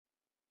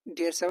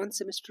Dear 7th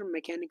semester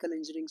mechanical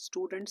engineering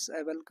students,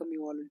 I welcome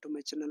you all into my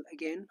channel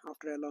again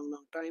after a long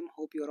time.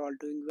 Hope you are all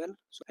doing well.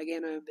 So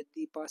again I am with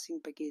the passing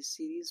package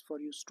series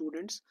for you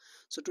students.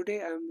 So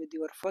today I am with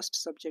your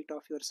first subject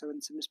of your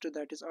 7th semester,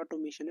 that is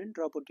automation and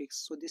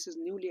robotics. So this is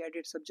newly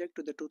added subject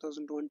to the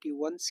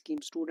 2021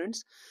 scheme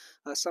students.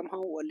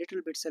 Somehow a little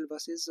bit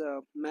syllabus is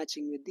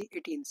matching with the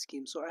 18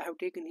 scheme. So I have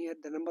taken here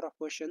the number of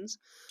questions.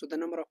 So the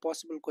number of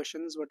possible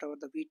questions whatever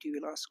the VT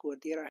will ask over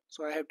there.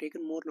 So I have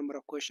taken more number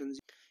of questions.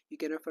 You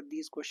can refer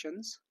these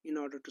questions in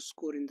order to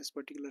score in this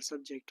particular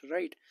subject,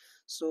 right?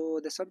 So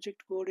the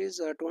subject code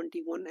is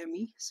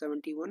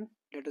 21ME71.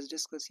 Let us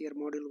discuss here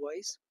module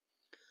wise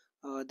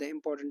the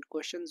important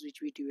questions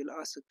which we will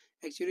ask.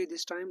 Actually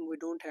this time we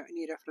don't have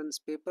any reference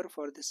paper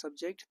for this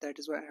subject, that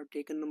is why I have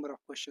taken number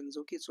of questions.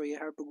 Okay, so you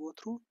have to go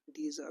through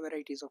these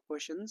varieties of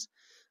questions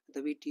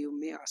the VTU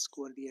may ask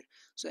over there.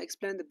 So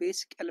explain the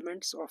basic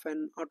elements of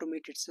an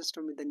automated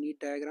system with the need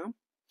diagram.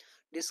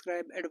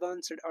 Describe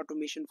advanced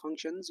automation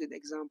functions with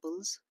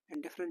examples,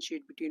 and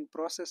differentiate between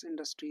process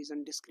industries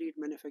and discrete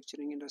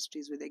manufacturing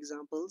industries with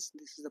examples.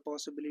 This is the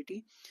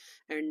possibility.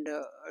 And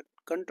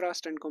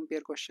contrast and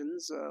compare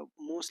questions,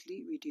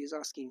 mostly VT is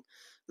asking,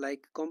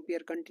 like compare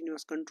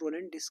continuous control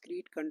and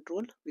discrete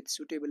control with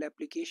suitable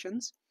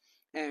applications,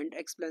 and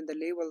explain the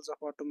levels of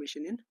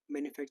automation in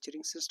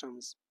manufacturing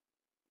systems.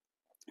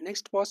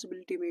 Next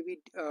possibility may be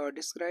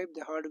describe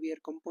the hardware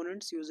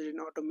components used in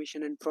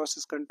automation and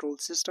process control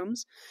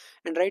systems,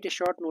 and write a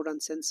short note on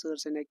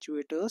sensors and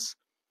actuators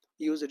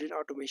used in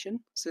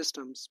automation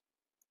systems.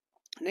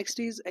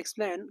 Next is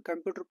explain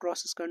computer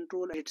process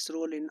control and its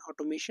role in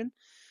automation,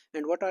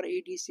 and what are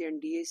ADC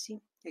and DAC.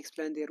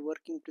 Explain their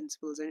working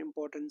principles and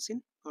importance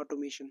in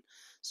automation.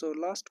 So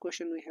last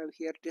question we have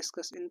here,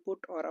 discuss input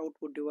or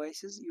output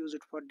devices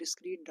used for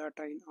discrete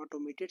data in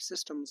automated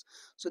systems.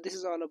 So this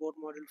is all about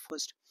module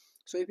first.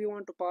 So if you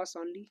want to pass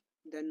only,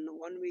 then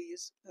one way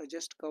is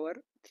just cover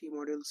 3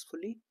 modules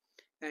fully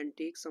and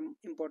take some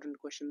important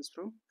questions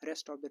from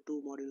rest of the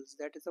 2 modules.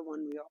 That is the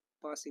one way of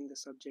passing the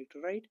subject,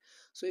 right?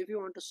 So if you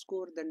want to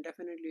score, then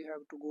definitely you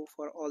have to go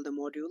for all the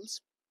modules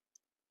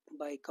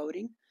by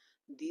covering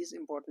these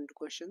important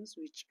questions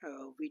which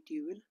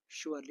VT will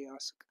surely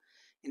ask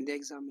in the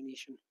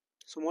examination.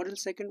 So module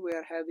second we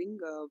are having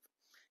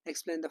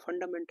explain the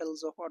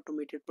fundamentals of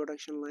automated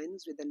production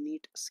lines with a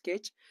neat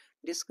sketch.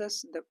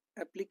 Discuss the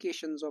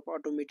applications of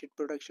automated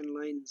production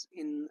lines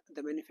in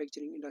the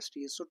manufacturing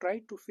industry. So try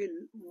to fill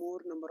more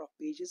number of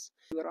pages.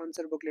 Your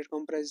answer booklet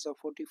comprises of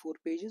 44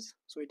 pages,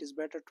 so it is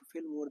better to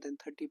fill more than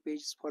 30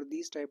 pages for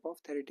these type of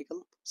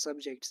theoretical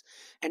subjects.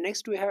 And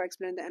next we have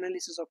explained the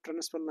analysis of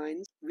transfer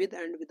lines with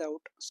and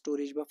without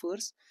storage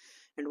buffers,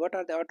 and what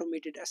are the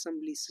automated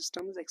assembly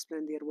systems.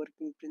 Explain their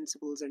working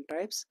principles and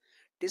types.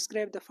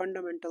 Describe the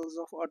fundamentals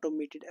of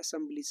automated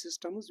assembly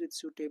systems with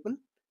suitable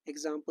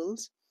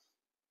examples.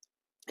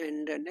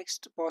 And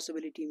next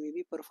possibility may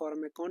be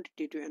perform a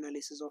quantitative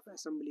analysis of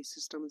assembly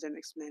systems and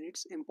explain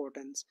its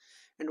importance.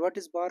 And what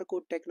is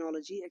barcode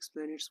technology.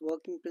 Explain its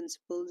working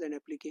principles and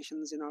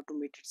applications in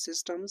automated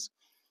systems.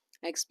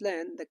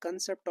 Explain the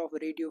concept of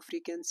radio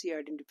frequency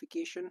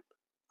identification,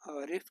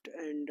 rift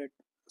and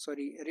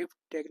rift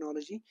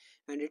technology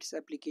and its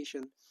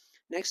application.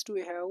 Next we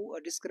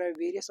have describe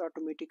various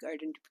automatic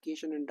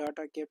identification and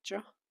data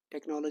capture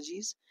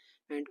technologies,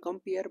 and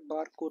compare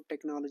barcode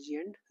technology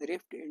and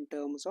rift in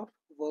terms of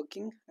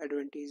working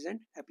advantage and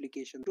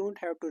application. You don't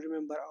have to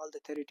remember all the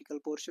theoretical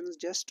portions,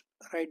 just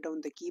write down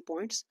the key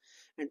points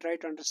and try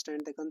to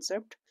understand the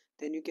concept.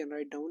 Then you can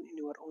write down in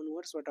your own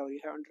words whatever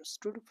you have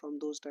understood from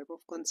those type of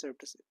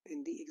concepts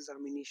in the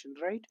examination,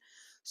 right?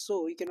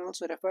 So you can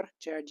also refer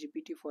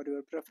ChatGPT for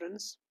your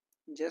preference.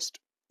 Just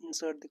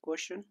insert the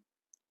question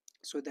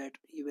so that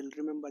you will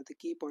remember the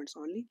key points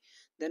only.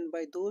 Then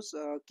by those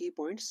key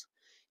points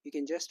you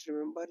can just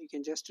remember, you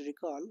can just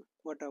recall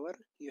whatever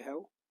you have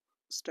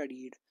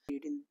studied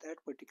in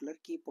that particular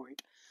key point.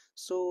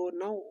 So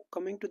now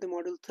coming to the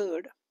module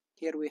third,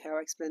 here we have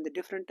explained the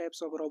different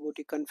types of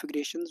robotic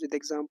configurations with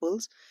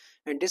examples,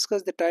 and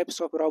discuss the types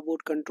of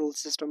robot control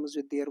systems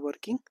with their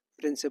working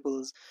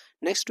principles.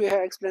 Next we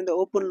have explained the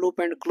open loop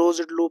and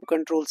closed loop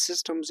control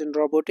systems in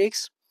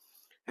robotics.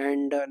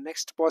 And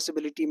next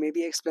possibility may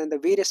be explain the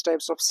various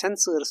types of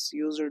sensors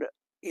used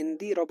in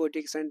the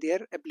robotics and their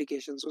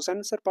applications. So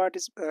sensor part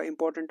is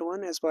important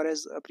one as far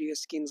as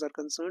previous schemes are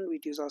concerned,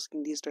 which is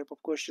asking these type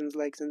of questions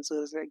like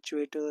sensors,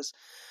 actuators,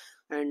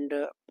 and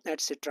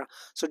etc.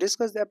 So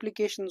discuss the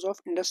applications of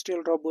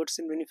industrial robots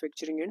in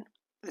manufacturing and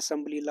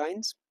assembly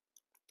lines,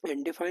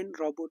 and define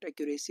robot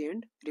accuracy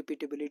and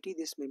repeatability.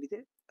 This may be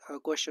the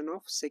question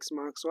of 6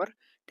 marks or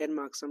 10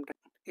 marks sometime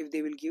if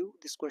they will give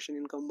this question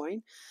in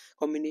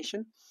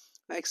combination.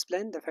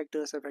 Explain the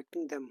factors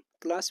affecting them.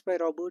 Classify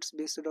robots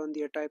based on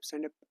their types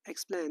and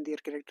explain their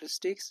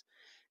characteristics.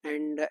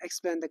 and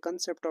explain the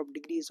concept of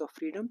degrees of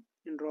freedom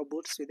in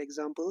robots with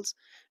examples,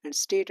 and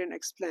state and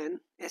explain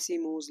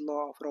Asimov's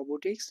law of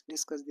robotics,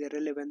 discuss their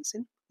relevance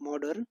in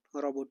modern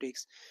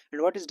robotics,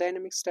 and what is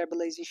dynamic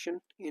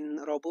stabilization in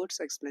robots,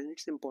 explain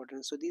its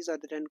importance. So these are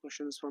the 10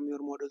 questions from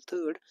your model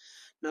 3rd.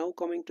 Now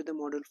coming to the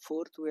model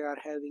 4th, we are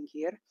having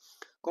here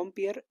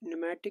compare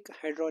pneumatic,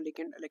 hydraulic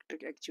and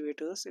electric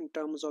actuators in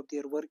terms of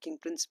their working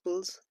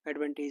principles,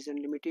 advantages and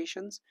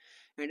limitations,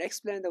 and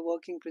explain the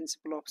working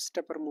principle of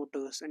stepper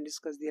motors and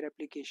discuss their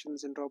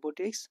applications in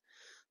robotics.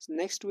 So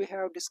next we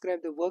have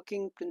described the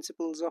working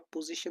principles of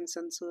position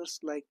sensors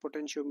like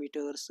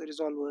potentiometers,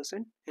 resolvers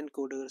and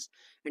encoders,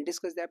 and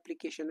discuss the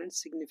application and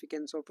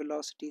significance of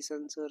velocity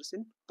sensors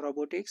in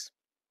robotics.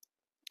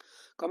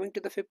 Coming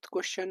to the fifth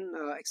question,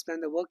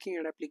 explain the working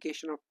and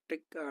application of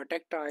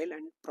tactile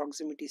and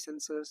proximity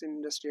sensors in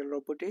industrial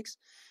robotics,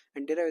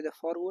 and derive the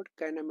forward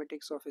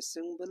kinematics of a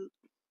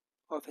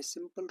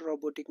simple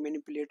robotic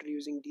manipulator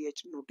using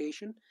DH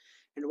notation.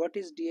 And what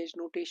is DH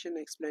notation?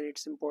 Explain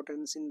its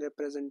importance in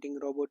representing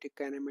robotic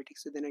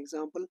kinematics with an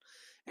example,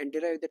 and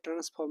derive the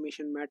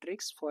transformation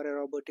matrix for a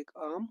robotic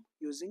arm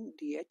using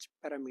DH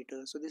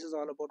parameters. So this is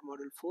all about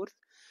model 4th.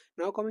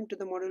 Now coming to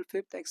the model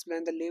 5th,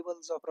 explain the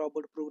levels of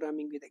robot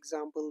programming with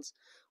examples.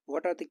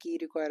 What are the key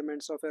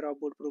requirements of a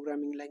robot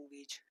programming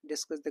language?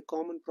 Discuss the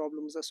common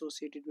problems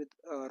associated with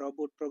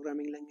robot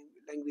programming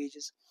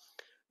languages.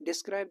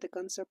 Describe the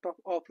concept of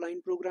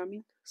offline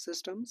programming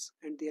systems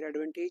and their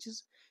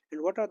advantages,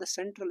 and what are the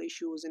central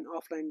issues in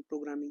offline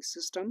programming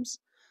systems.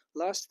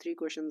 Last three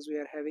questions we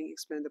are having,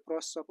 explain the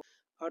process of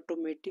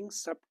automating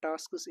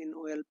subtasks in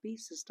OLP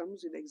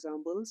systems with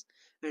examples,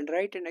 and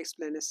write and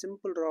explain a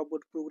simple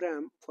robot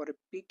program for a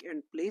pick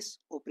and place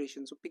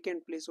operation. So pick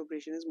and place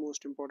operation is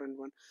most important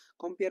one.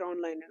 Compare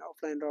online and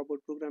offline robot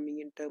programming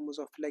in terms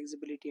of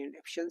flexibility and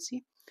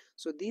efficiency.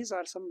 So these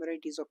are some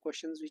varieties of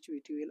questions which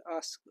we will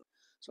ask.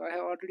 So I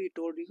have already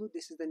told you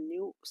this is the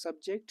new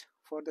subject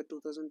for the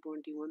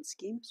 2021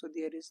 scheme, so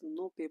there is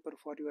no paper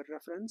for your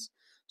reference,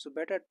 so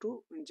better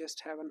to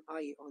just have an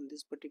eye on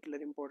this particular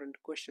important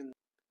question.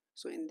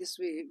 So in this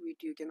way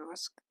you can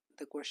ask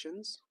the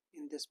questions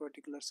in this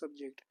particular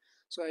subject.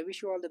 So I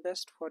wish you all the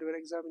best for your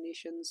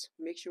examinations.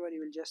 Make sure you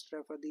will just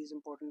refer these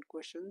important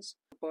questions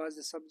to pass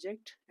the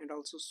subject and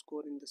also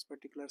score in this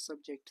particular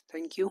subject.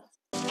 Thank you.